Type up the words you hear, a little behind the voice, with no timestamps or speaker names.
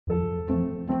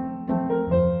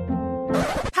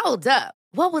Hold up.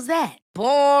 What was that?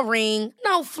 Boring.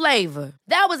 No flavor.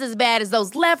 That was as bad as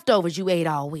those leftovers you ate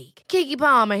all week. Keke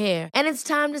Palmer here, and it's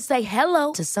time to say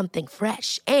hello to something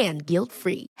fresh and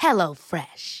guilt-free. Hello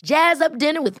Fresh. Jazz up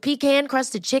dinner with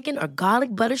pecan-crusted chicken or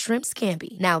garlic butter shrimp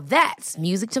scampi. Now that's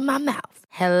music to my mouth.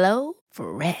 Hello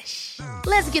Fresh.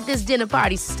 Let's get this dinner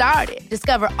party started.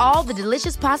 Discover all the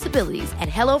delicious possibilities at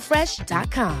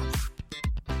hellofresh.com.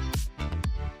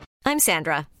 I'm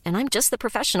Sandra, and I'm just the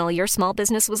professional your small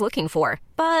business was looking for.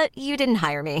 But you didn't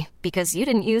hire me because you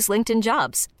didn't use LinkedIn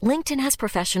Jobs. LinkedIn has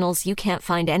professionals you can't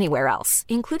find anywhere else,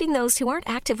 including those who aren't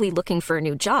actively looking for a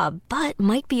new job, but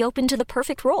might be open to the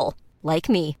perfect role, like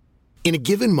me. In a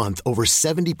given month, over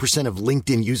 70% of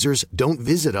LinkedIn users don't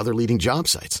visit other leading job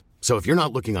sites. So if you're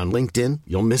not looking on LinkedIn,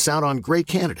 you'll miss out on great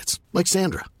candidates, like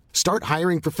Sandra. Start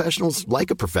hiring professionals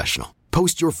like a professional.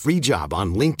 Post your free job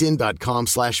on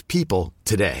linkedin.com/people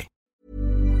today.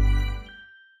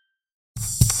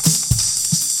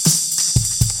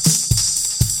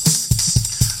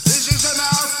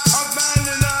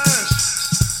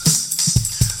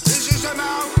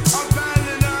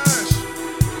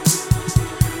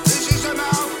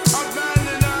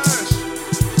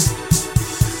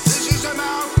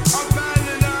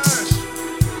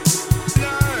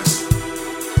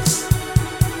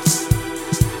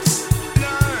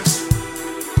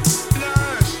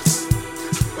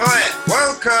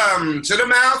 Welcome to the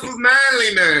Mouth of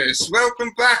Manliness.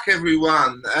 Welcome back,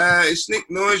 everyone. It's Nick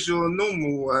Noyes, your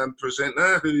normal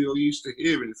presenter, who you're used to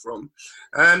hearing from.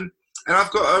 And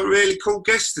I've got a really cool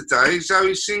guest today,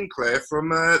 Zoe Sinclair from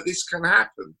This Can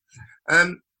Happen.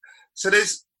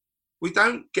 We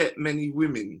don't get many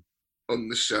women on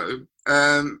the show.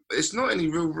 It's not any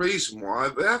real reason why,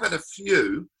 but I've had a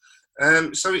few.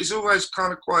 So it's always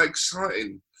kind of quite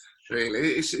exciting,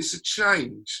 really. It's a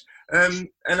change. And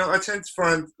I tend to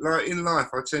find, like in life,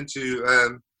 I tend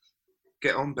to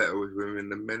get on better with women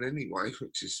than men anyway,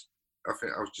 which is, I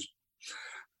think I've just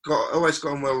always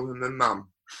got on well with my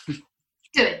mum.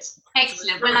 Good,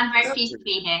 excellent. Well, I'm very pleased to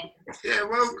be here. Yeah,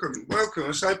 welcome.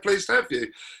 I'm so pleased to have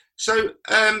you. So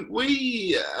I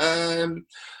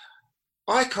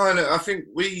got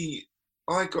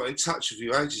in touch with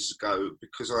you ages ago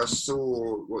because I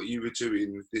saw what you were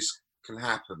doing with This Can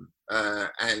Happen,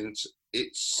 and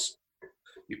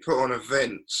you put on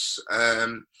events,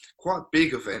 quite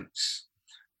big events,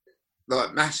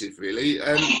 like massive, really.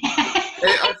 I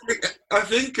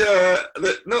think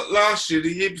that not last year, the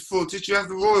year before, did you have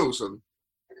the Royals on?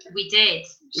 We did.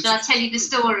 Shall I tell you the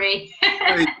story?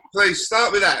 Please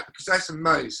start with that, because that's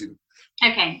amazing.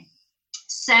 Okay.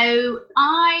 So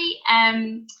I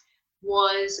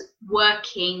was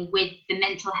working with the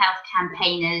mental health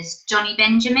campaigners Johnny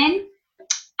Benjamin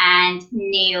and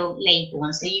Neil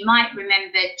Laybourne. So you might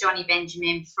remember Johnny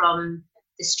Benjamin from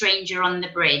The Stranger on the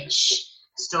Bridge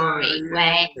story,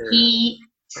 where he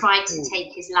tried to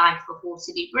take his life off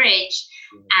Waterloo Bridge,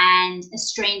 and a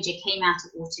stranger came out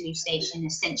at Waterloo Station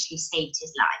and essentially saved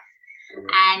his life.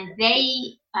 And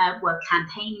they were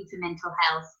campaigning for mental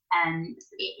health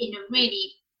in a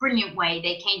really brilliant way.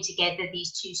 They came together,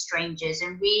 these two strangers,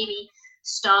 and really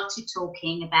started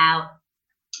talking about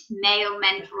male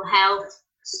mental health,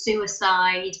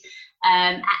 suicide,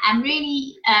 and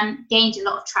really gained a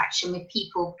lot of traction with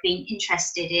people being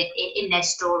interested in their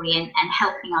story and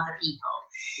helping other people.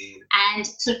 And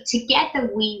so together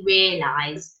we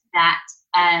realised that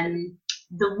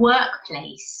the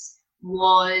workplace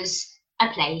was a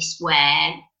place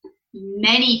where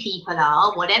many people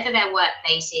are, whatever their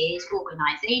workplace is,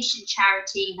 organisation,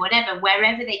 charity, whatever,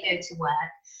 wherever they go to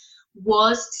work,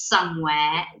 was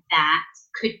somewhere that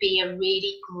could be a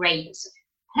really great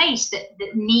place that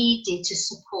needed to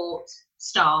support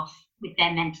staff with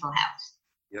their mental health.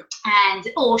 Yep. And,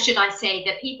 or should I say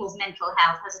that people's mental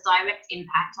health has a direct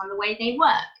impact on the way they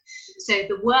work. So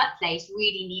the workplace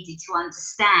really needed to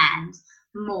understand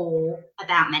more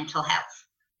about mental health.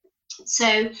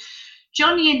 So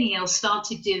Johnny and Neil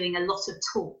started doing a lot of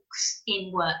talks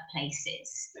in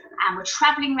workplaces, and we're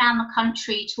traveling around the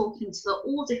country talking to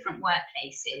all different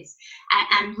workplaces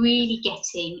and really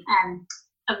getting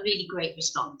a really great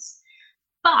response.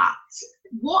 But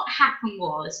what happened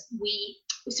was we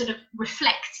sort of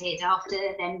reflected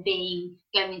after them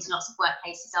going into lots of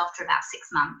workplaces after about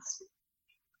 6 months.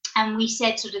 And we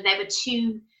said sort of there were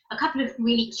a couple of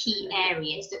really key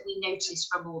areas that we noticed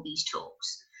from all these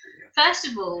talks. First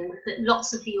of all, that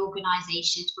lots of the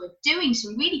organisations were doing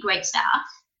some really great stuff,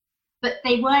 but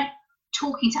they weren't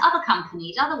talking to other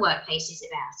companies, other workplaces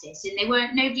about it, and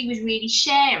nobody was really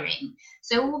sharing.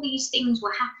 So all these things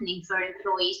were happening for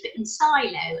employees, but in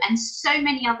silo, and so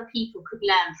many other people could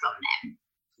learn from them.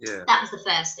 Yeah. That was the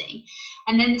first thing.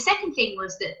 And then the second thing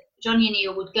was that Johnny and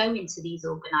Neil would go into these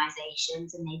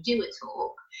organisations and they do a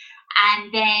talk.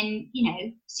 And then,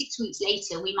 6 weeks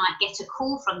later, we might get a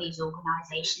call from these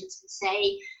organisations and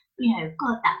say,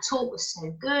 God, that talk was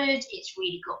so good. It's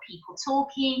really got people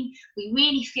talking. We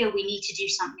really feel we need to do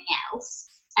something else.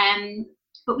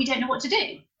 But we don't know what to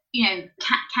do.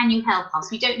 Can you help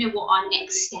us? We don't know what our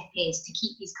next step is to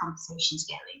keep these conversations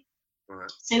going.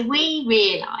 Right. So we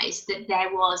realised that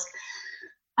there was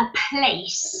a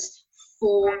place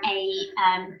for a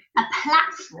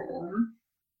platform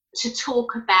to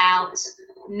talk about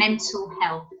mental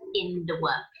health in the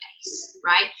workplace,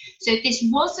 right? So this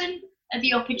wasn't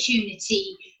the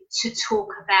opportunity to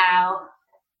talk about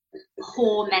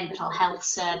poor mental health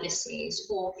services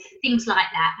or things like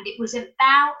that, but it was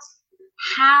about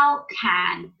how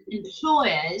can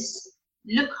employers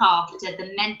look after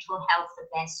the mental health of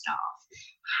their staff?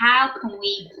 How can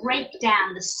we break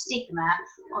down the stigma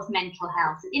of mental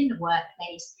health in the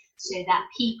workplace so that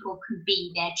people can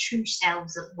be their true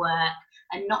selves at work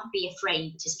and not be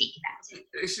afraid to speak about it?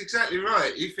 It's exactly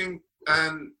right. You think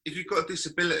if you've got a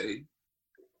disability,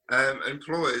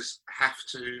 employers have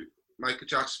to make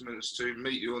adjustments to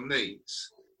meet your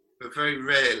needs, but very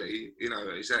rarely,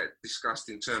 is that discussed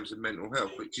in terms of mental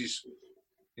health, which is,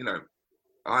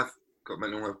 I've got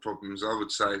mental health problems. I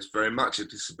would say it's very much a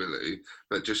disability,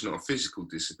 but just not a physical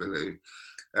disability.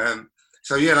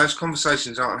 So yeah, those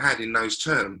conversations aren't had in those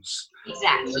terms.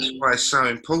 Exactly. That's why it's so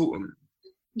important.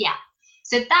 Yeah.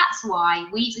 So that's why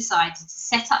we decided to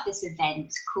set up this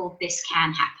event called This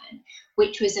Can Happen,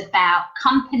 which was about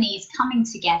companies coming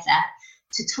together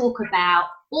to talk about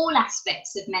all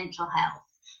aspects of mental health,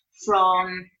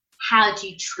 from how do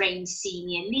you train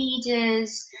senior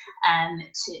leaders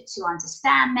to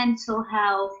understand mental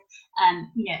health,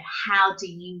 how do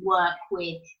you work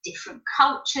with different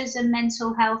cultures of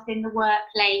mental health in the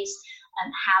workplace,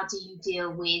 and how do you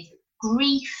deal with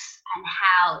grief, and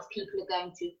how if people are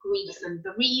going through grief and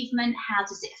bereavement, how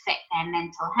does it affect their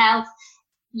mental health?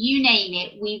 You name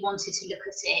it, we wanted to look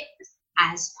at it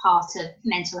as part of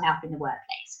mental health in the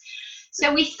workplace.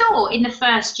 So we thought in the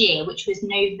first year, which was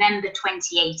November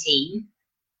 2018,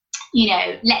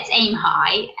 let's aim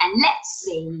high and let's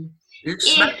see. You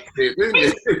smacked it, didn't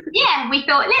you? Yeah, we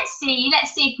thought, let's see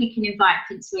if we can invite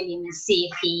Prince William and see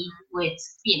if he would,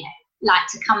 like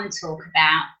to come and talk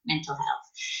about mental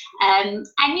health. And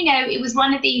it was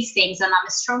one of these things, and I'm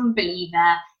a strong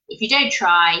believer, if you don't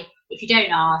try, if you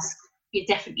don't ask, you're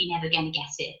definitely never going to get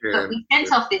it. Yeah, but we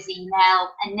sent off this email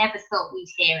and never thought we'd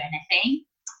hear anything,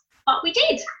 but we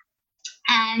did.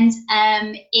 And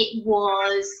it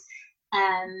was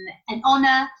an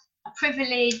honour, a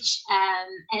privilege,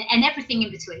 and everything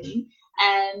in between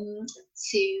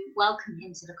to welcome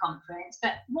him to the conference.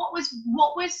 But what was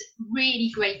really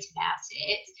great about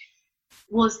it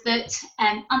was that,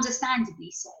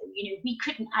 understandably so, we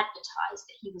couldn't advertise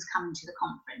that he was coming to the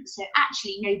conference. So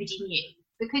actually nobody knew,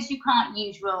 because you can't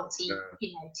use royalty,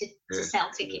 to sell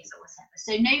tickets or whatever.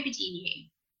 So nobody knew.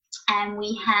 And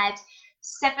we had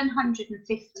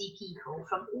 750 people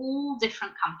from all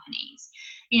different companies.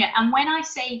 And when I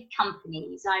say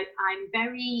companies, I'm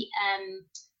very,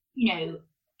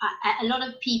 a lot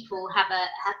of people have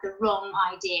the wrong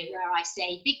idea where I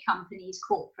say big companies,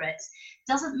 corporates.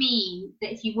 Doesn't mean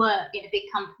that if you work in a big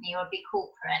company or a big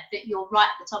corporate that you're right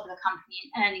at the top of the company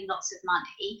and earning lots of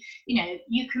money.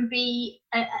 You can be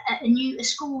a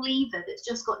school leaver that's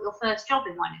just got your first job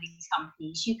in one of these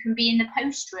companies. You can be in the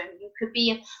post room. You could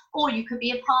be a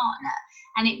partner.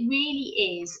 And it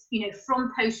really is,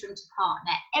 from post room to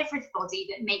partner, everybody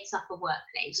that makes up a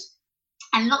workplace.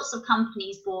 And lots of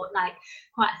companies bought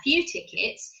quite a few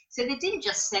tickets. So they didn't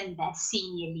just send their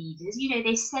senior leaders,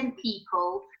 they sent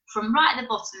people from right at the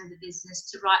bottom of the business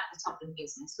to right at the top of the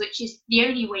business, which is the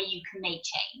only way you can make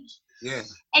change. Yeah.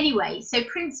 Anyway, so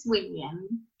Prince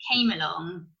William came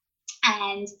along,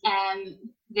 and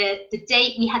the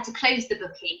day we had to close the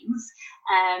bookings,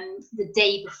 the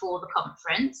day before the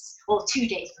conference, or 2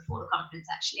 days before the conference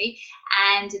actually,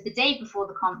 and the day before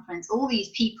the conference, all these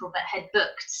people that had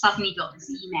booked suddenly got this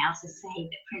email to say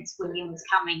that Prince William was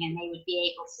coming and they would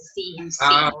be able to see him speak.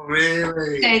 Oh,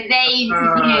 really? So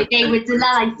they were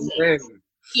delighted.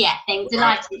 Yeah, they were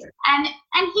delighted. And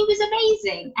he was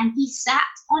amazing. And he sat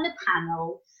on a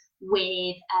panel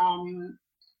with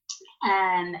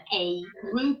a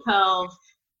group of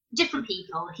different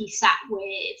people. He sat with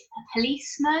a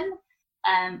policeman,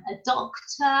 a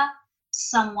doctor,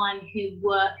 someone who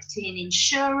worked in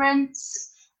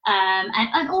insurance,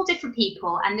 and all different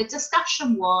people. And the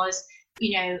discussion was,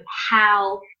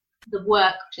 how the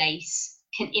workplace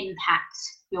can impact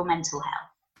your mental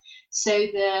health. So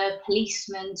the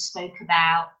policeman spoke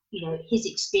about, his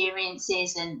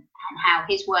experiences and how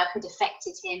his work had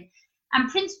affected him. And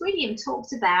Prince William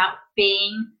talked about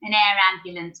being an air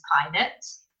ambulance pilot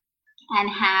and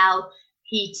how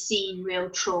he'd seen real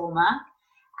trauma,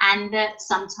 and that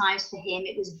sometimes for him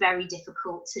it was very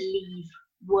difficult to leave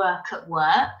work at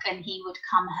work, and he would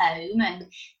come home and,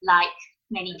 like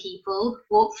many people,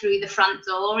 walk through the front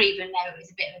door, even though it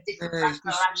was a bit of a different front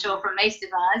door, I'm sure, from most of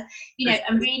us,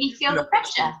 and really feel the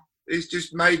pressure. It's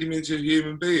just made him into a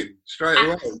human being straight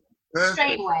away. Perfect.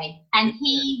 Straight away. And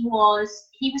he was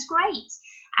great.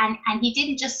 And he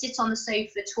didn't just sit on the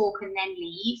sofa, talk and then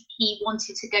leave. He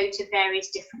wanted to go to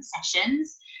various different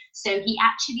sessions. So he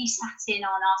actually sat in on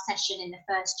our session in the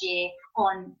first year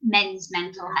on men's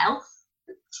mental health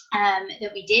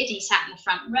that we did. He sat in the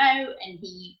front row, and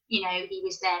he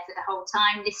was there for the whole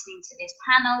time listening to this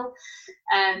panel.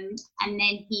 And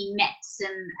then he met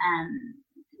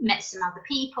some other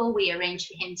people. We arranged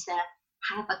for him to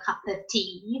have a cup of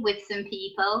tea with some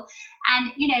people,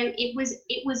 and it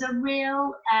was a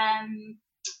real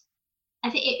I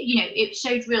think it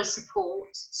showed real support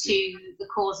to the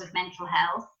cause of mental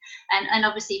health, and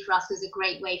obviously for us was a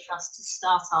great way for us to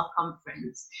start our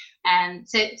conference.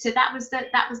 So that was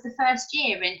the first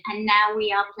year, and now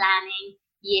we are planning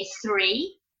year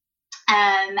 3,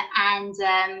 and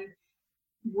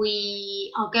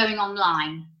we are going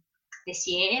online this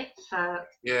year for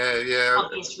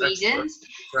obvious reasons.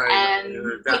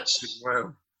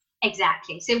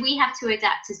 Exactly. So we have to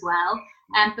adapt as well,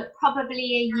 but probably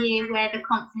a year where the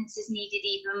conference is needed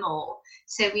even more.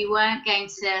 So we weren't going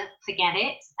to forget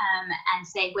it and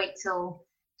say wait till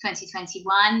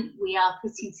 2021. We are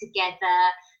putting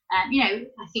together, I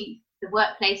think the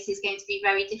workplace is going to be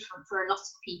very different for a lot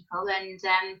of people, and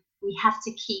we have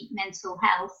to keep mental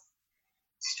health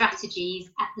strategies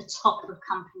at the top of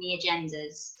company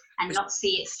agendas and not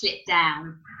see it slip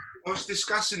down. I was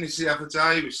discussing this the other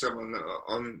day with someone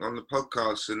on the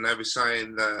podcast, and they were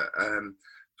saying that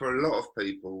for a lot of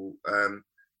people,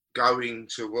 going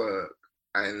to work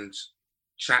and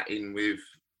chatting with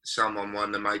someone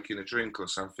when they're making a drink or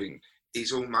something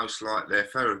is almost like their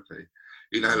therapy.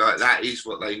 Like that is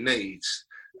what they need.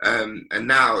 And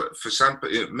now for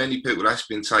many people that's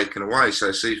been taken away, so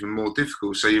it's even more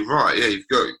difficult. So you're right, you've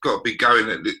got to be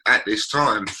going at this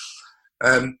time.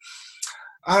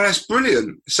 Oh, that's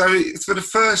brilliant. So for the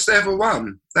first ever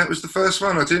one, that was the first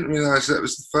one. I didn't realise that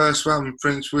was the first one,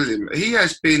 Prince William. He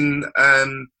has been,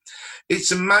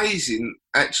 it's amazing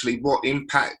actually what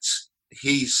impact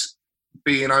he's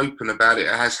being open about it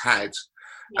has had.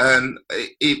 Yeah.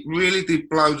 It really did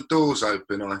blow the doors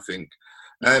open, I think.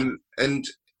 And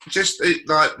just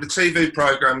like the TV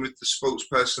programme with the sports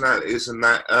personalities and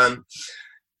that,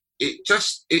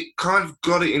 it kind of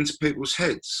got it into people's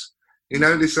heads.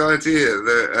 This idea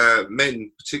that men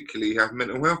particularly have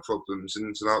mental health problems,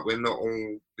 and like we're not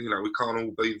all, we can't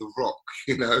all be the Rock,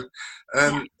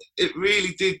 It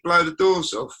really did blow the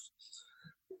doors off.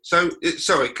 So,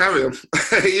 sorry, carry on.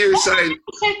 You were saying.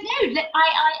 So no,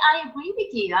 I agree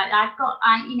with you. I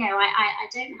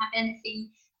don't have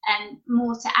anything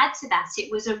more to add to that.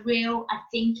 It was a real. I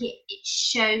think it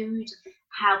showed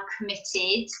how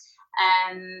committed.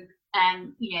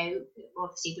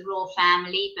 Obviously the royal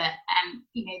family, but that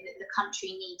the country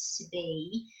needs to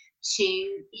be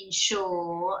to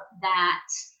ensure that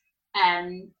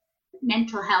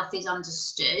mental health is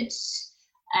understood,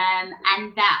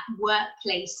 and that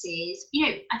workplaces,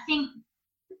 I think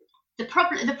the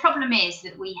problem is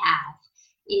that we have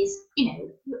is,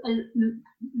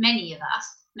 many of us,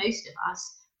 most of us,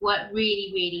 work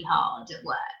really, really hard at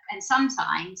work, and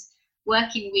sometimes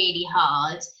working really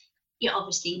hard, it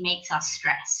obviously makes us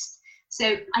stressed.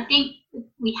 So I think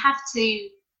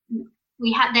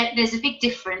there's a big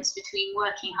difference between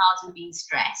working hard and being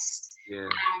stressed,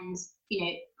 and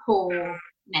poor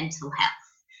mental health.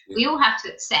 Yeah. We all have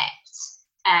to accept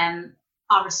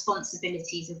our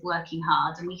responsibilities of working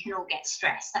hard, and we can all get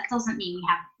stressed. That doesn't mean we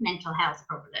have mental health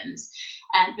problems,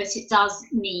 but it does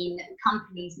mean that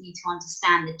companies need to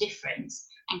understand the difference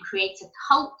and create a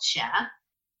culture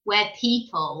where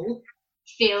people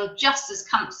feel just as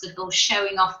comfortable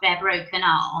showing off their broken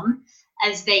arm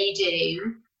as they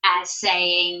do as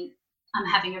saying, I'm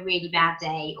having a really bad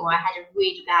day, or I had a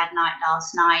really bad night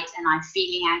last night and I'm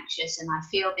feeling anxious and I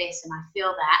feel this and I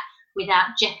feel that,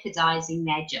 without jeopardizing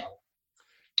their job.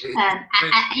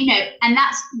 And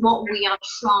that's what we are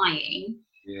trying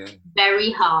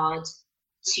very hard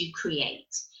to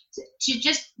create. So to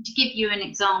give you an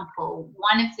example,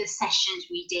 one of the sessions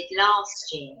we did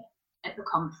last year at the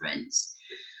conference,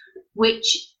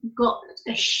 which got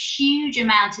a huge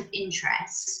amount of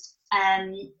interest,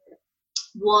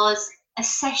 was a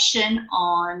session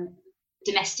on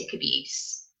domestic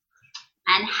abuse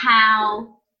and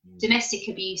how domestic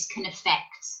abuse can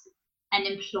affect an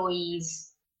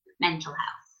employee's mental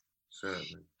health.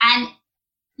 Certainly. And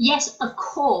yes, of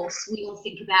course, we all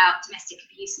think about domestic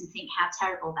abuse and think how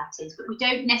terrible that is, but we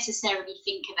don't necessarily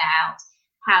think about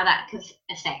how that could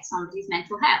affect somebody's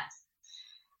mental health.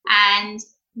 And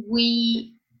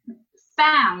we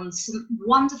found some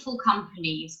wonderful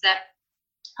companies that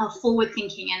are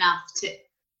forward-thinking enough to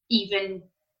even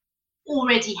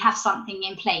already have something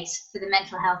in place for the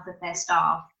mental health of their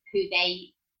staff who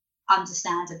they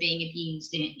understand are being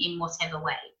abused in whatever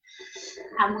way.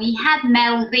 And we had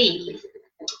Mel B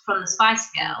from the Spice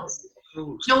Girls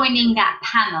joining that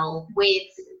panel with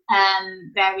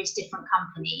various different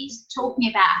companies, talking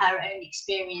about her own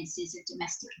experiences of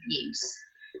domestic abuse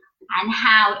and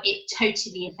how it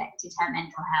totally affected her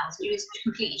mental health. She was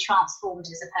completely transformed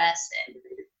as a person.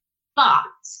 But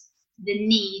the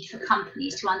need for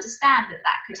companies to understand that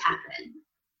that could happen.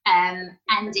 And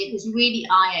it was really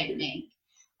eye-opening.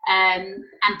 And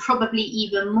probably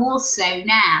even more so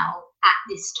now at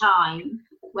this time,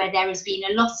 where there has been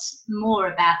a lot more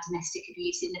about domestic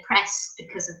abuse in the press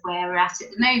because of where we're at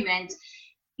the moment.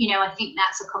 You know, I think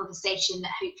that's a conversation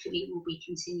that hopefully will be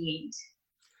continued.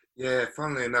 Yeah,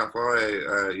 funnily enough,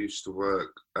 I used to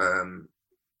work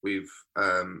with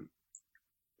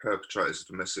perpetrators of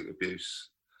domestic abuse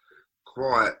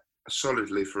quite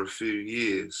solidly for a few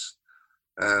years.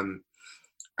 And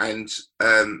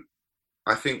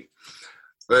I think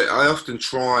I often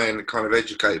try and kind of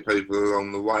educate people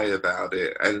along the way about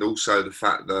it, and also the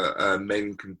fact that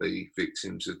men can be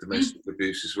victims of domestic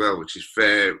abuse as well, which is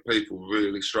fair. People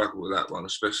really struggle with that one,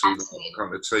 especially the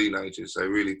kind of teenagers. They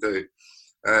really do.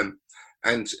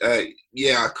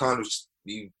 Yeah, I kind of,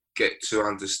 you get to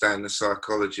understand the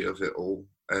psychology of it all,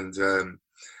 and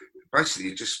basically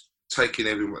you're just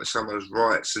taking someone's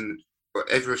rights and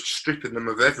stripping them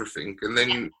of everything, and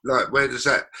then like, where does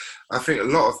that? I think a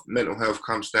lot of mental health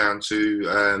comes down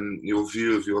to your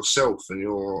view of yourself and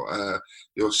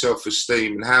your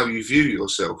self-esteem and how you view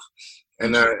yourself.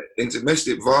 And in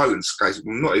domestic violence cases,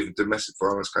 well, not even domestic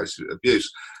violence cases,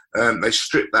 abuse, they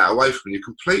strip that away from you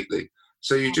completely.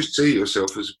 So you just see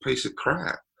yourself as a piece of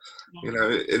crap, you know,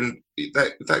 and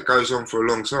that goes on for a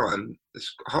long time.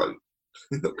 It's hard.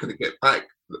 You're not going to get back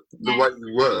the way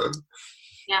you were.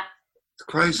 Yeah. It's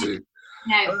crazy.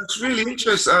 No. It's really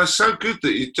interesting. It's so good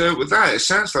that you deal with that. It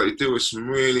sounds like you deal with some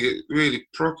really, really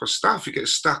proper stuff. You get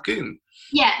stuck in.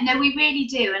 Yeah, no, we really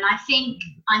do. And I think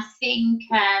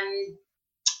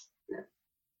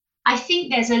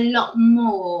there's a lot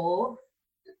more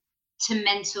to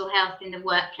mental health in the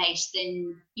workplace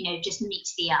than, you know, just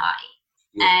meets the eye.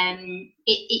 Yeah.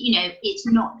 You know, it's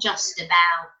not just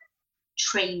about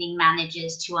training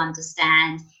managers to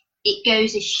understand. It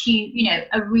goes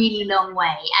a really long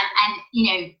way. And you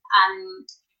know,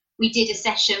 we did a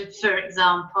session, for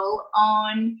example,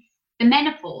 on the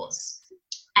menopause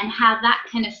and how that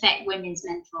can affect women's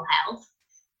mental health.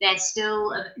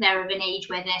 They're of an age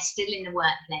where they're still in the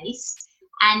workplace.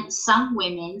 And some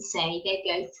women say they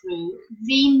go through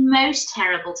the most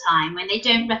terrible time when they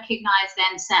don't recognise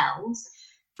themselves,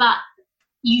 but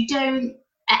you don't,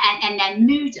 and their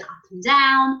mood up and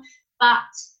down. But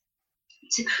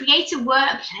to create a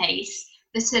workplace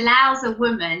that allows a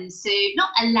woman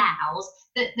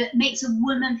that makes a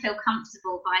woman feel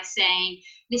comfortable by saying,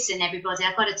 listen, everybody,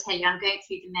 I've got to tell you, I'm going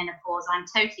through the menopause. I'm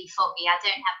totally foggy. I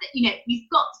don't have that. You know,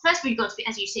 first of all, you've got to be,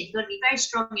 as you said, you've got to be very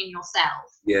strong in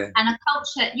yourself. Yeah. And a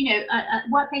culture, you know,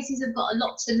 workplaces have got a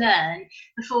lot to learn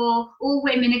before all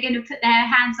women are going to put their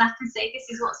hands up and say, this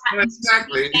is what's happening.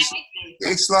 Exactly.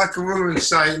 It's like a woman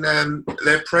saying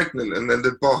they're pregnant and then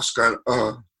the boss going,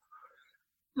 oh.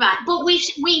 Right, but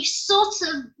we've sort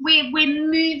of we're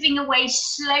moving away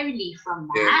slowly from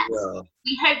that. Yeah.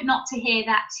 We hope not to hear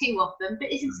that too often, but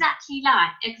it's exactly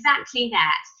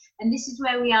that. And this is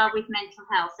where we are with mental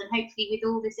health. And hopefully, with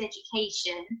all this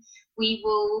education, we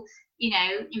will, you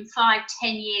know, in 5-10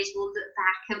 years, we'll look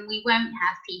back and we won't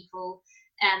have people,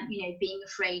 you know, being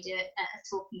afraid of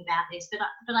talking about this.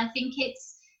 But I think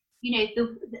it's, you know,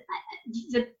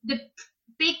 the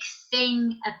big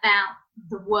thing about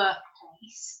the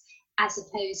workplace, as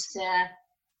opposed to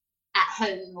at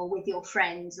home or with your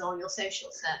friends or your social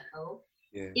circle,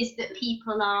 is that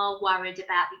people are worried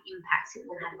about the impact it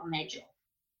will have on their job.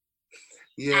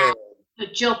 Yeah. And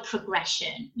for job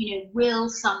progression, you know, will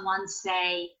someone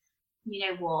say, you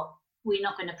know what, we're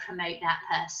not going to promote that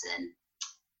person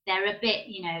they're a bit,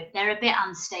 they're a bit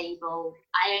unstable.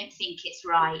 I don't think it's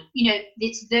right.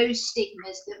 It's those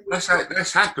stigmas that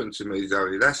that's happened to me,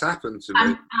 Zoe. That's happened to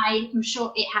me. I'm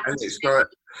sure it happens. And it's like,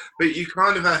 but you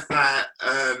kind of have that.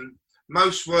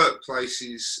 Most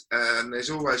workplaces, there's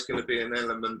always going to be an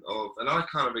element of, and I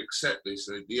kind of accept this,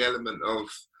 the element of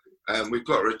we've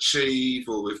got to achieve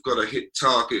or we've got to hit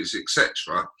targets,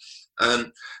 etc.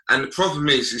 And the problem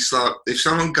is, it's like if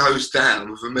someone goes down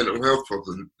with a mental health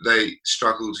problem, they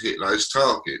struggle to hit those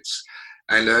targets,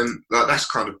 and like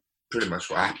that's kind of pretty much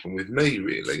what happened with me,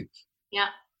 really. Yeah.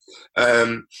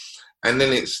 And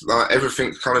then it's like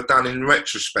everything's kind of done in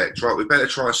retrospect, right? We better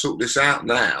try and sort this out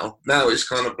now. Now it's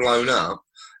kind of blown up.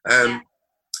 And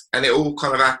it all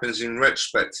kind of happens in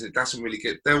retrospect and it doesn't really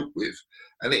get dealt with.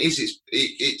 And it's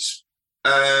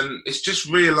just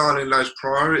realigning those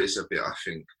priorities a bit, I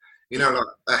think. Like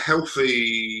a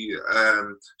healthy,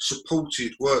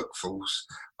 supported workforce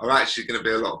are actually going to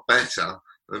be a lot better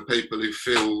than people who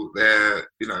feel they're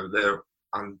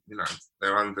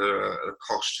under a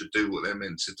cost to do what they're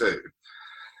meant to do.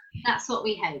 That's what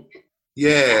we hope.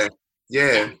 Yeah.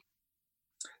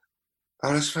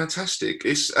 Oh, that's fantastic.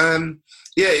 It's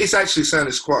it's actually something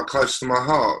that's quite close to my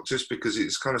heart, just because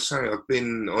it's kind of something I've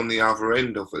been on the other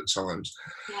end of at times.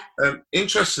 Yeah.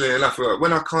 Interestingly enough,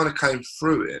 when I kind of came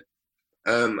through it,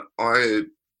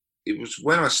 it was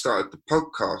when I started the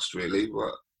podcast, really,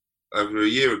 over a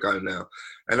year ago now,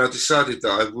 and I decided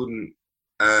that I wouldn't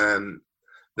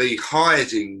be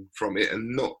hiding from it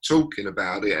and not talking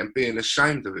about it and being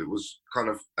ashamed of it was kind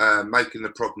of making the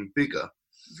problem bigger.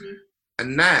 Mm-hmm.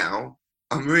 And now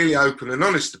I'm really open and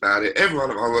honest about it.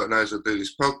 Everyone at my work knows I do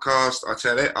this podcast.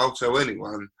 I'll tell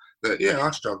anyone that,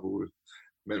 I struggle with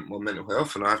my mental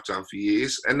health, and I've done for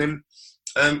years. And then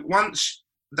once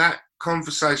that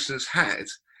conversation's had,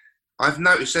 I've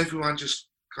noticed everyone just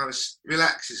kind of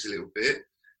relaxes a little bit,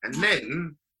 and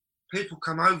then people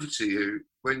come over to you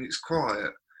when it's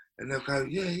quiet, and they'll go,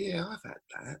 yeah, I've had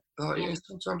that. Like,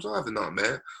 sometimes I have a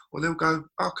nightmare. Or they'll go,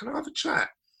 oh, can I have a chat?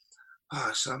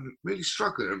 Oh, so I'm really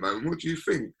struggling at the moment. What do you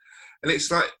think? And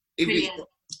it's like, if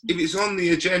it's on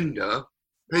the agenda,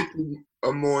 people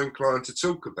are more inclined to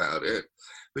talk about it,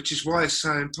 which is why it's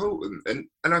so important.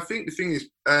 And I think the thing is,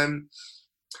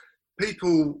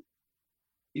 people,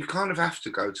 you kind of have to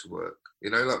go to work.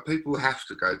 Like people have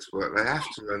to go to work. They have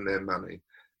to earn their money.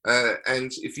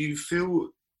 And if you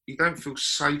don't feel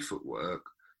safe at work,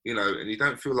 and you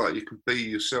don't feel like you can be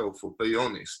yourself or be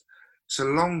honest, it's a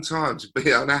long time to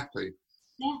be unhappy.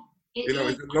 Yeah,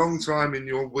 it's a long time in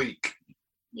your week.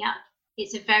 Yeah,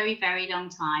 it's a very, very long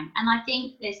time. And I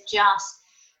think there's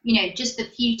just the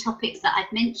few topics that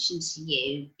I've mentioned to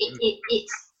you.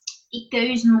 It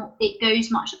goes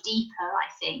much deeper, I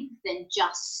think, than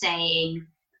just saying.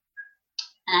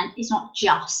 And it's not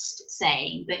just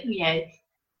saying, but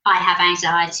I have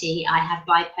anxiety, I have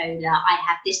bipolar, I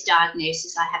have this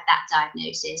diagnosis, I have that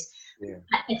diagnosis. Yeah.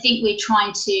 I think we're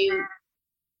trying to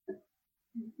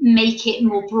make it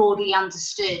more broadly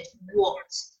understood what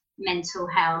mental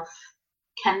health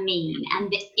can mean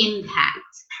and the impact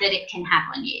that it can have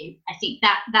on you. I think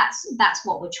that's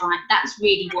what we're trying. That's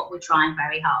really what we're trying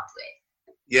very hard with.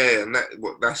 Yeah, and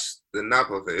that's the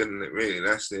nub of it, isn't it? Really,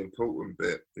 that's the important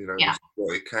bit.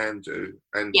 What it can do,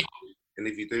 and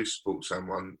if you do support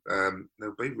someone,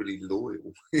 they'll be really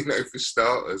loyal. For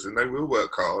starters, and they will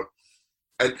work hard.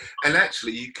 And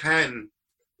actually, you can,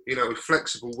 with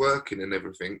flexible working and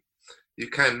everything, you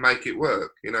can make it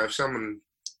work. If someone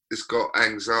has got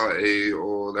anxiety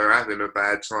or they're having a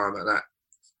bad time at that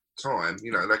time, they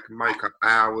can make up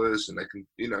hours and they can,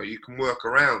 you can work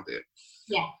around it.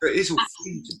 Yeah. But it's all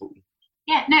feasible.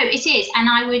 Yeah, no, it is. And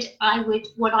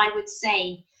what I would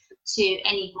say to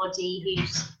anybody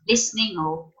who's listening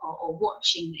or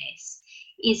watching this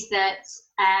is that,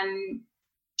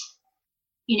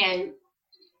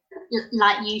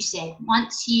 like you said,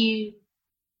 once you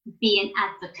be an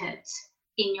advocate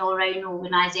in your own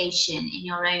organisation, in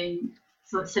your own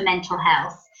for mental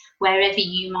health, wherever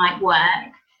you might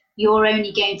work, you're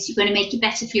only going to make it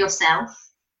better for yourself,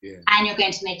 and you're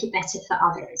going to make it better for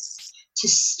others. To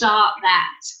start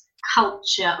that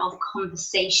culture of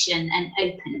conversation and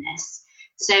openness.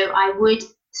 So I would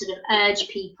sort of urge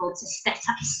people to step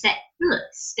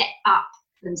up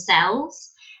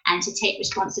themselves and to take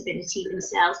responsibility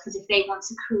themselves, because if they want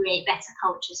to create better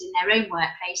cultures in their own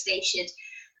workplace, they should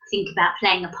think about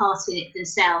playing a part in it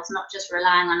themselves, not just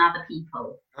relying on other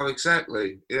people. Oh,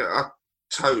 exactly. Yeah, I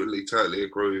totally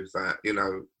agree with that.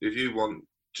 If you want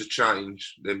to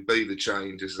change, then be the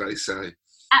change, as they say.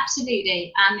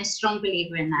 Absolutely. I'm a strong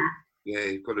believer in that. Yeah,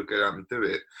 you've got to get up and do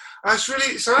it. That's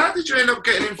really. So, how did you end up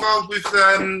getting involved with?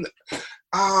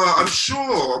 I'm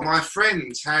sure my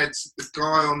friends had the guy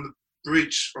on the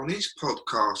bridge on his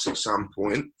podcast at some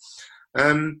point.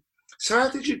 So, how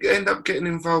did you end up getting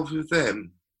involved with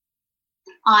them?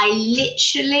 I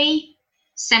literally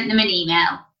sent them an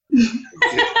email.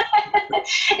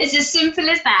 It's as simple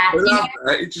as that. I love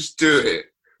that. You just do it.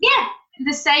 Yeah,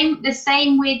 the same with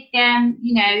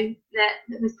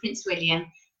with Prince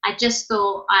William. I just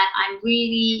thought I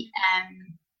really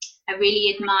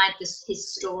admired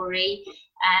his story,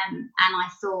 and I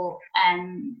thought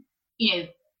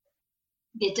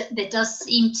there does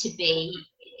seem to be.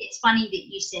 It's funny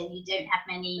that you said you don't have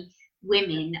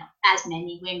as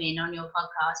many women on your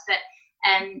podcast, but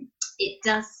it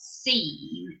does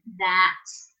seem that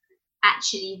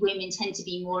actually women tend to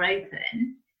be more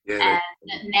open. Yeah.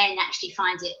 That men actually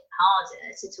find it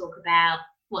harder to talk about,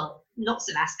 well, lots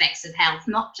of aspects of health,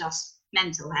 not just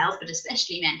mental health, but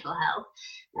especially mental health.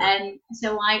 Yeah.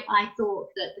 So I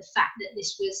thought that the fact that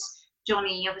this was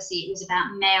Johnny, obviously it was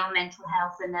about male mental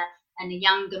health and a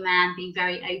younger man being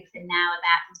very open now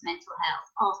about his mental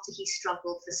health after he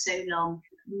struggled for so long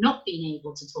not being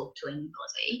able to talk to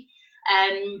anybody.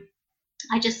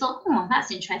 I just thought,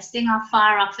 that's interesting. I'll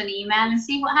fire off an email and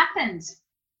see what happens.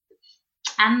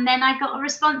 And then I got a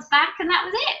response back, and that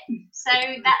was it. So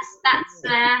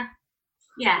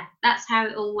that's how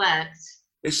it all works.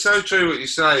 It's so true what you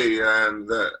say.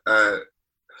 That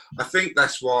I think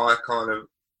that's why I kind of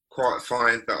quite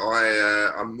find that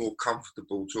I'm more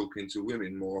comfortable talking to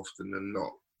women more often than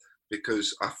not,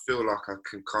 because I feel like I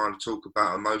can kind of talk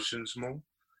about emotions more.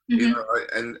 Mm-hmm. You know,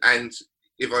 and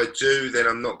if I do, then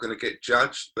I'm not going to get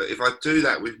judged. But if I do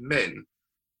that with men,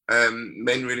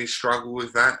 men really struggle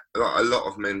with that. Like a lot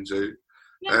of men do.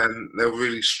 Yeah. They'll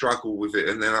really struggle with it,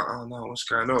 and they're like, "Oh no, what's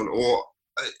going on?" Or,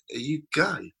 "Are you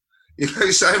gay?" You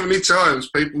know, so many times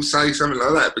people say something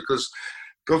like that because,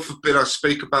 God forbid, I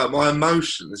speak about my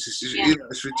emotions. It's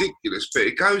ridiculous, but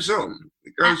it goes on.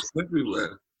 It goes on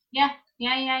everywhere. Yeah,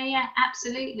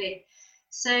 absolutely.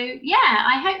 So,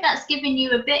 I hope that's given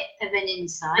you a bit of an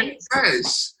insight. It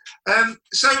has.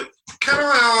 So, can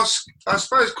I ask, I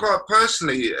suppose quite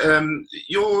personally,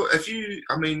 you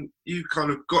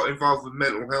kind of got involved with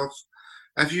mental health.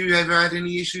 Have you ever had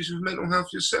any issues with mental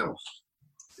health yourself?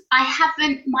 I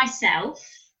haven't myself,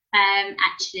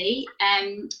 actually,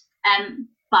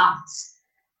 but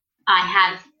I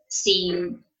have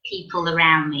seen people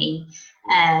around me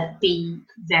be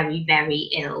very, very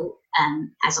ill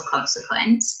as a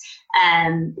consequence.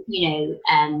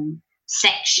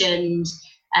 Sectioned,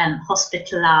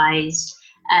 hospitalised,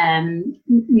 and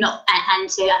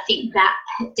so I think that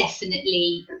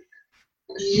definitely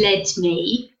led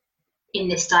me in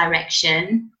this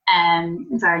direction,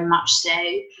 very much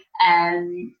so.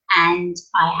 And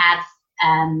I have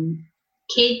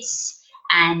kids,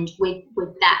 and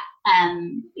with that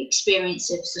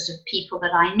experience of sort of people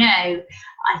that I know,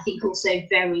 I think also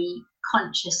very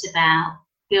conscious about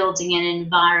building an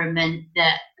environment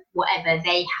that whatever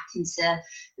they happen to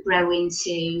grow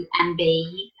into and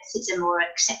be, it's a more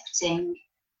accepting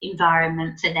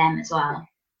environment for them as well.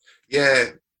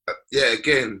 Yeah,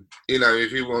 again,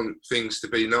 if you want things to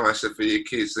be nicer for your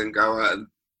kids, then go out and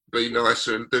be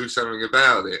nicer and do something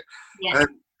about it. Yeah.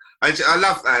 I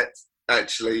love that,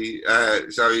 actually,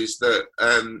 Zoe, is that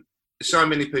so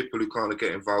many people who kind of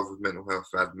get involved with mental health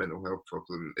have mental health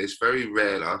problems. It's very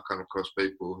rare that I come across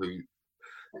people who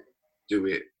do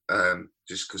it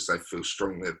just because they feel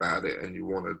strongly about it and you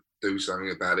want to do something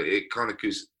about it. It kind of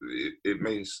gives, it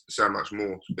means so much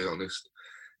more, to be honest.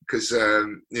 Because,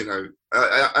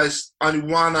 as only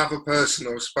one other person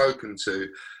I've spoken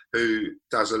to who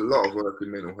does a lot of work with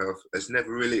mental health has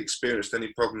never really experienced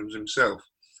any problems himself.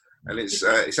 And it's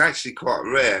actually quite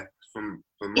rare from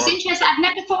it's interesting. I've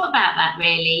never thought about that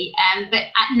really, but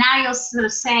now you're sort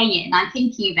of saying it and I'm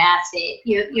thinking about it.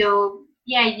 You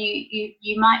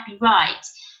might be right.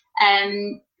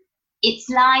 It's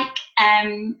like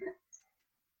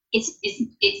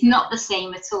it's not the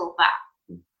same at all, but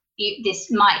this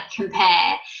might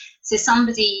compare. So I'm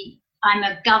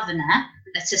a governor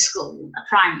at a school, a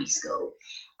primary school,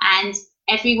 and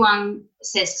everyone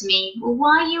says to me, well,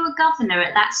 why are you a governor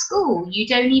at that school? You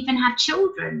don't even have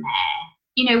children there.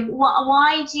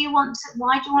 Why do you want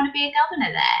to be a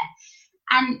governor there?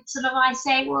 And sort of I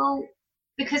say, well,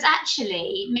 because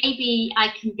actually maybe I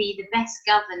can be the best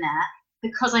governor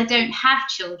because I don't have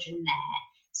children there.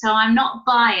 So I'm not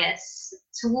biased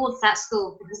towards that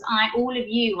school because all of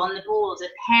you on the board are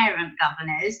parent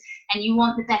governors and you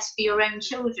want the best for your own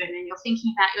children and you're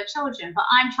thinking about your children. But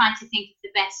I'm trying to think of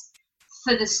the best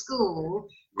for the school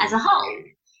as a whole.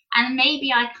 And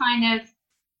maybe I kind of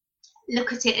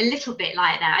look at it a little bit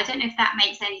like that. I don't know if that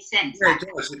makes any sense. Yeah, it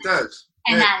does. It does.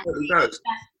 And yeah, it does.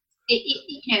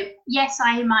 Yes,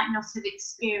 I might not have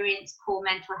experienced poor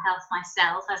mental health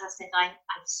myself. As I said,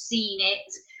 I've seen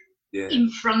it in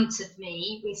front of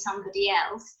me with somebody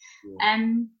else.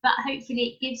 But hopefully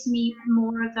it gives me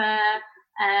more of a,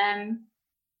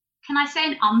 can I say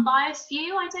an unbiased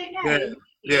view? I don't know.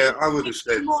 Yeah, I would have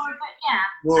said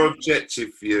more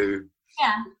objective view.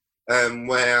 Yeah.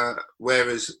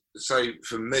 Whereas, say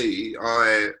for me,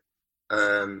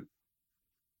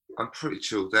 I'm pretty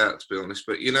chilled out, to be honest.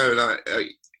 But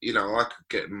I could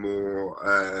get more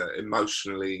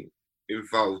emotionally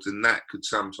involved, and that could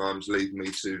sometimes lead me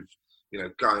to,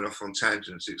 going off on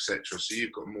tangents, etc. So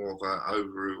you've got more of an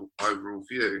overall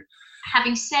view.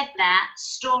 Having said that,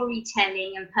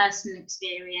 storytelling and personal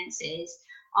experiences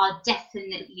are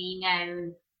definitely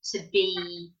known to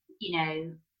be,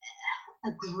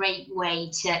 a great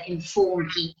way to inform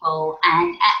people,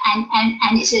 and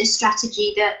it's a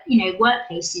strategy that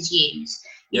workplaces use.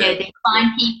 They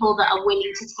find people that are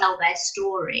willing to tell their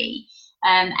story,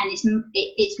 and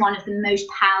it's one of the most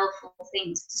powerful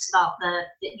things to start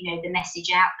the message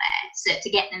out there, so to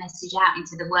get the message out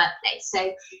into the workplace.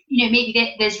 So maybe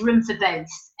there's room for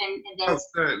both, and there's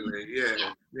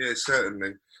certainly,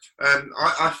 certainly.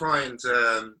 I find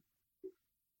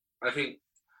I think.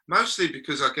 Mostly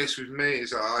because I guess with me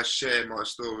is I share my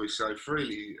story so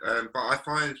freely, but I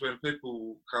find when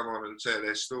people come on and tell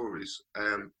their stories,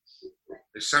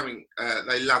 it's something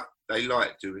they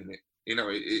like doing it.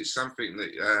 It's something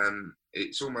that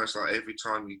it's almost like every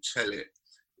time you tell it,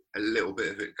 a little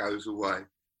bit of it goes away.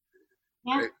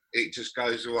 Yeah. It just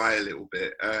goes away a little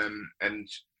bit, and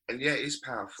yeah, it's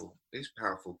powerful. It's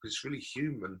powerful because it's really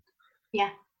human. Yeah.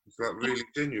 It's like really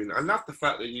genuine. I love the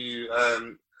fact that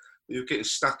you're getting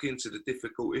stuck into the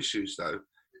difficult issues though,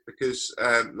 because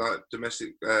like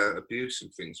domestic abuse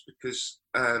and things, because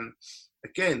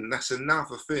again, that's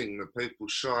another thing that people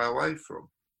shy away from.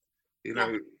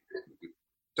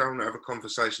 Don't have a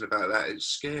conversation about that. It's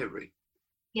scary.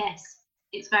 Yes,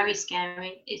 it's very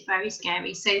scary. It's very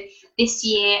scary. So this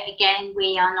year, again,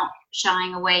 we are not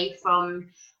shying away from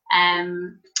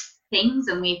things,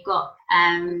 and we've got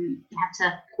we have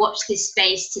to watch this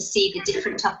space to see the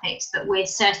different topics, but we're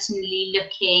certainly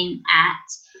looking at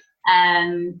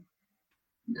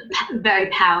very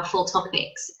powerful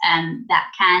topics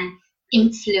that can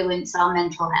influence our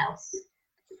mental health.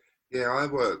 Yeah, I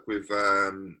work with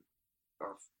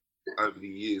over the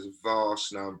years a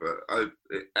vast number.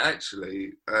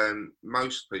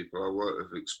 Most people I work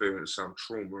with experience some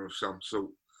trauma of some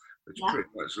sort, which pretty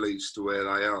much leads to where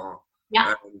they are.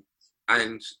 Yeah.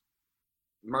 And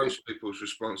most people's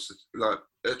response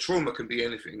to trauma can be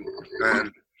anything.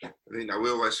 We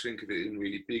always think of it in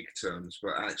really big terms,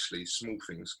 but actually small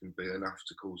things can be enough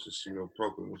to cause us some real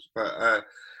problems. But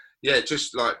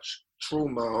just like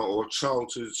trauma or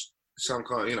childhood, some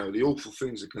kind of, the awful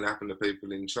things that can happen to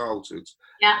people in childhood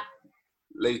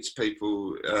leads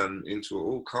people into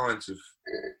all kinds of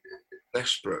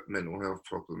desperate mental health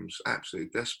problems,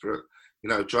 absolutely desperate.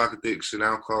 Drug addiction,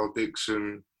 alcohol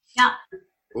addiction,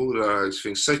 all of those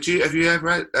things. So, have you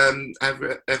ever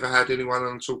had anyone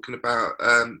on talking about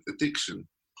addiction?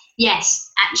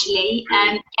 Yes, actually,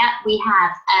 we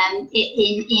have.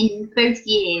 In both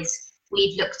years,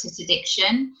 we've looked at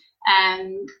addiction,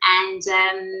 and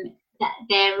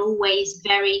they're always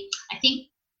very. I think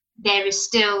there is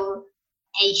still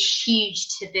a huge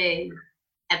taboo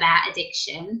about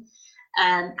addiction.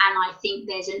 And I think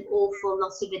there's an awful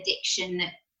lot of addiction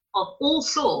of all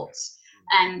sorts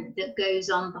that goes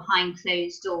on behind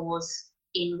closed doors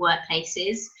in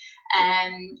workplaces.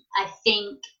 I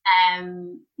think,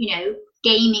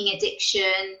 gaming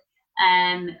addiction,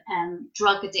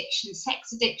 drug addiction,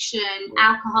 sex addiction,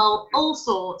 alcohol, all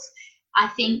sorts, I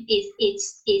think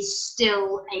is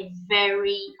still a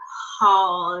very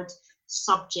hard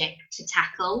subject to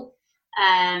tackle.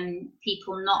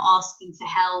 People not asking for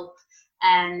help.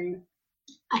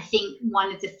 I think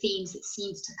one of the themes that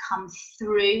seems to come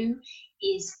through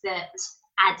is that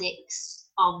addicts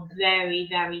are very,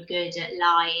 very good at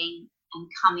lying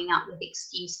and coming up with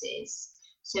excuses.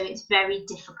 So it's very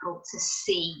difficult to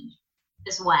see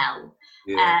as well.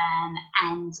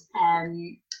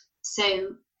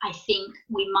 So I think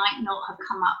we might not have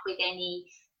come up with any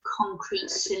concrete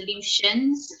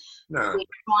solutions. No. We're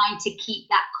trying to keep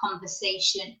that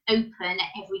conversation open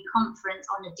at every conference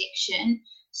on addiction,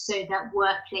 so that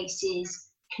workplaces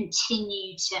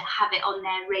continue to have it on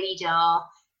their radar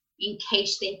in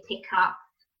case they pick up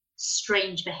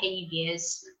strange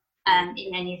behaviours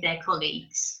in any of their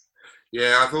colleagues.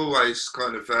 Yeah, I've always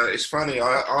kind of, it's funny,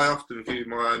 I often view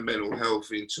my own mental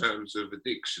health in terms of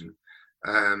addiction.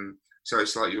 So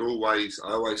it's like I always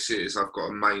see it as I've got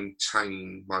to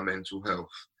maintain my mental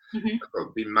health. Mm-hmm. I've got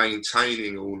to be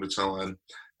maintaining all the time,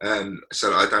 so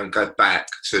that I don't go back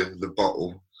to the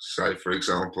bottle, say, for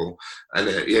example. And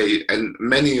and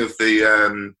many of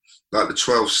the, like the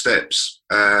 12 steps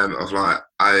of like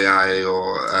AA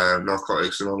or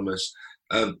Narcotics Anonymous,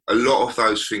 a lot of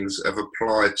those things have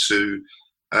applied to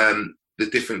the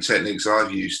different techniques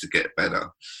I've used to get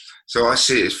better. So I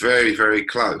see it as very, very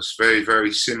close, very,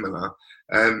 very similar.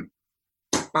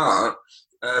 But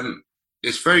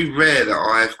it's very rare that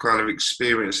I've kind of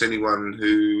experienced anyone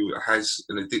who has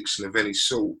an addiction of any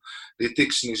sort. The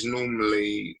addiction is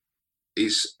normally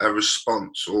a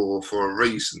response or for a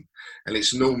reason. And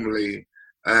it's normally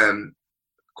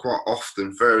quite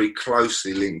often very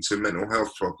closely linked to a mental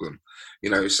health problem. You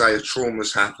know, say a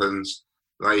trauma's happens,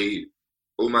 they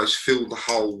almost fill the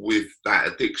hole with that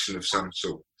addiction of some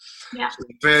sort. Yeah. So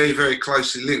very, very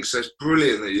closely linked. So it's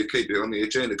brilliant that you keep it on the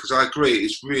agenda, because I agree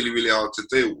it's really, really hard to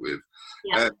deal with.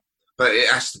 Yeah. But it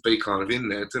has to be kind of in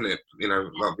there, doesn't it? You know,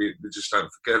 like we just don't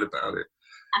forget about it.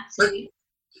 Absolutely.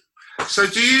 So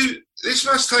this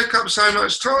must take up so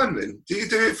much time then. Do you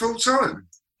do it full time?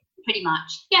 Pretty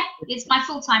much. Yeah, it's my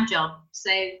full-time job. So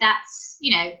that's,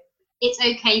 it's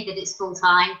okay that it's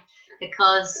full-time,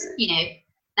 because,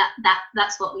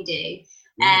 that's what we do.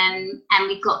 And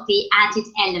we've got the added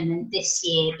element this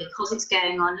year, because it's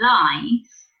going online.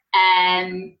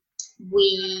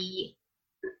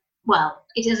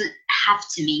 It doesn't have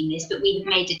to mean this, but we have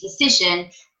made a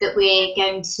decision that we're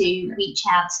going to reach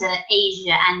out to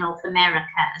Asia and North America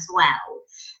as well.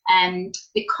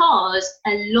 Because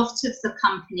a lot of the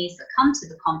companies that come to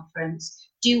the conference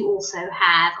do also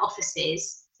have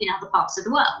offices in other parts of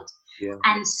the world. Yeah.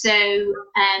 And so,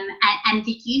 and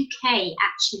the UK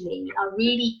actually are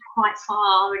really quite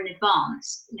far in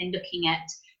advance in looking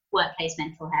at workplace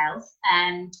mental health.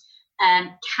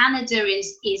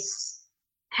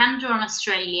 Canada and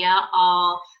Australia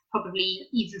are probably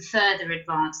even further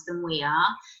advanced than we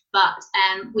are, but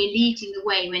we're leading the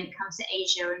way when it comes to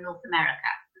Asia and North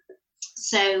America.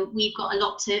 So we've got a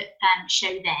lot to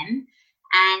show them,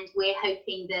 and we're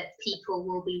hoping that people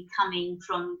will be coming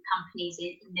from companies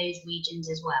in those regions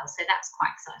as well. So that's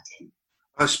quite exciting.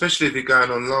 Especially if you're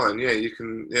going online, you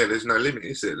can. Yeah, there's no limit,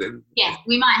 is there? Then. Yeah,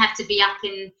 we might have to be up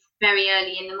very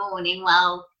early in the morning.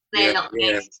 Well, they're not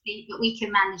going to sleep, but we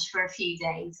can manage for a few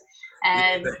days. So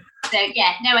I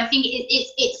think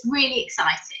it's really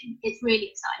exciting. It's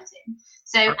really exciting.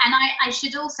 So, and I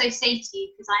should also say to you,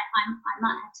 because I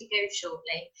might have to go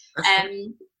shortly,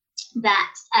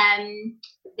 that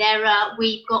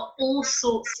we've got all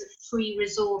sorts of free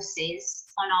resources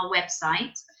on our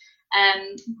website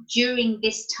during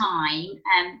this time,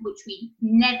 which we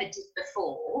never did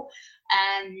before.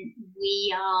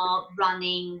 We are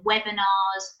running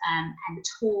webinars and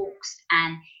talks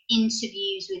and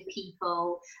interviews with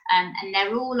people, and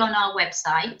they're all on our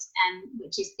website,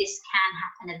 which is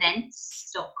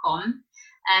thiscanhappenevents.com.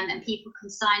 And people can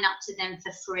sign up to them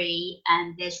for free.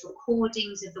 And there's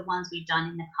recordings of the ones we've done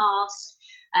in the past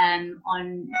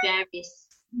on various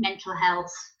mental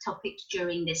health topics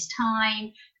during this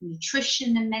time,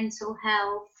 nutrition and mental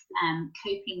health,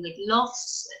 coping with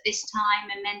loss at this time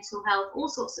and mental health, all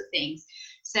sorts of things.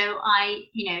 So I,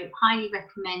 highly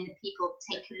recommend that people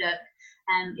take a look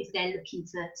if they're looking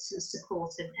for some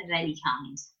support of any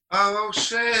kind. Oh, I'll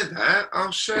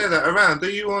share that around. Are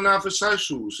you on other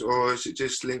socials, or is it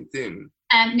just LinkedIn?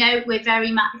 No, we're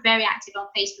very active on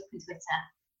Facebook and Twitter.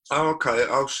 Oh, okay.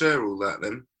 I'll share all that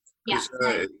then. Yeah.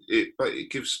 But it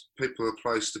gives people a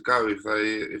place to go if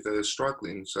they're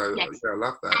struggling. So yes. I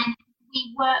love that. And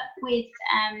we work with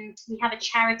we have a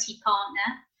charity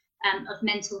partner of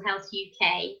Mental Health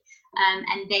UK,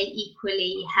 and they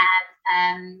equally have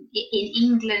in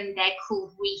England they're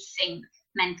called Rethink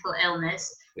Mental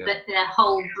Illness, but the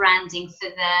whole branding for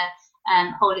the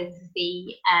whole of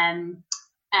the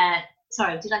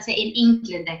sorry, did I say in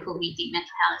England they're called Rethink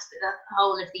Mental Health, but the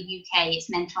whole of the UK is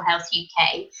Mental Health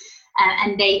UK.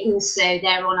 And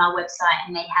they're on our website,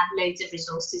 and they have loads of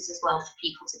resources as well for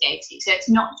people to go to. So it's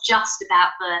not just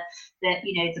about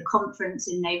the conference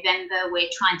in November. We're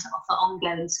trying to offer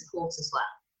ongoing support as well.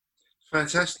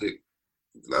 Fantastic.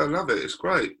 I love it. It's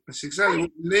great. It's exactly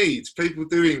what we need. People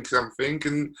doing something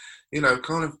and,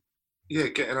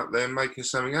 getting up there and making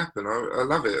something happen. I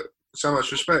love it. So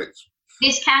much respect.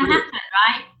 This can happen,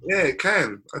 right? Yeah, it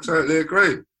can. I totally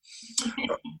agree.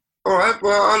 All right,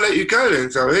 well, I'll let you go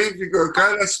then, Zoe. If you've got to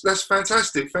go, that's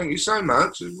fantastic. Thank you so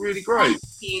much. It's really great.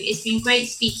 Thank you. It's been great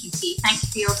speaking to you. Thank you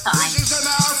for your time.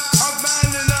 of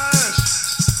manliness.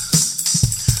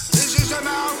 This is the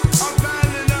mouth of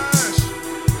manliness.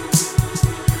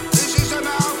 This is the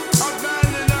mouth of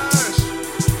manliness.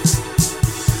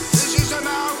 This is the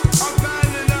mouth of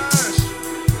manliness.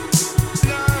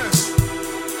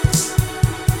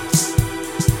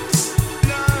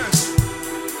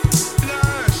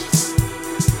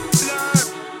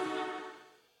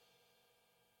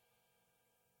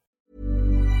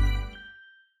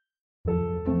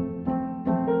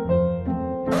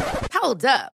 Hold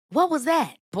up. What was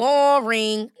that?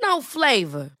 Boring. No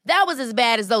flavor. That was as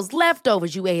bad as those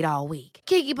leftovers you ate all week.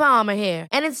 Keke Palmer here,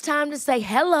 and it's time to say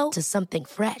hello to something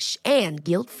fresh and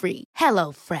guilt-free.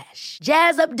 Hello Fresh.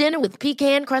 Jazz up dinner with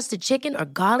pecan-crusted chicken or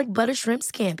garlic butter shrimp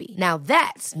scampi. Now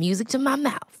that's music to my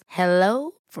mouth.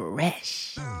 Hello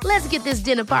Fresh. Let's get this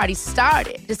dinner party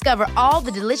started. Discover all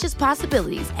the delicious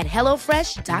possibilities at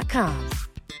hellofresh.com.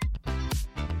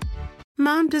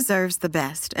 Mom deserves the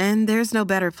best, and there's no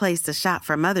better place to shop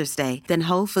for Mother's Day than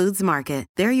Whole Foods Market.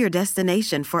 They're your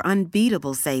destination for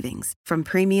unbeatable savings, from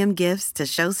premium gifts to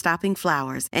show-stopping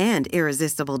flowers and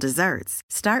irresistible desserts.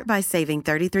 Start by saving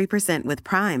 33% with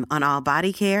Prime on all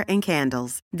body care and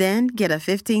candles. Then get a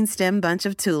 15-stem bunch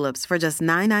of tulips for just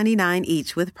 $9.99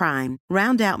 each with Prime.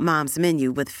 Round out Mom's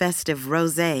menu with festive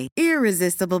rosé,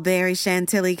 irresistible berry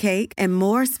chantilly cake, and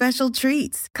more special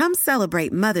treats. Come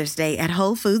celebrate Mother's Day at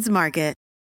Whole Foods Market.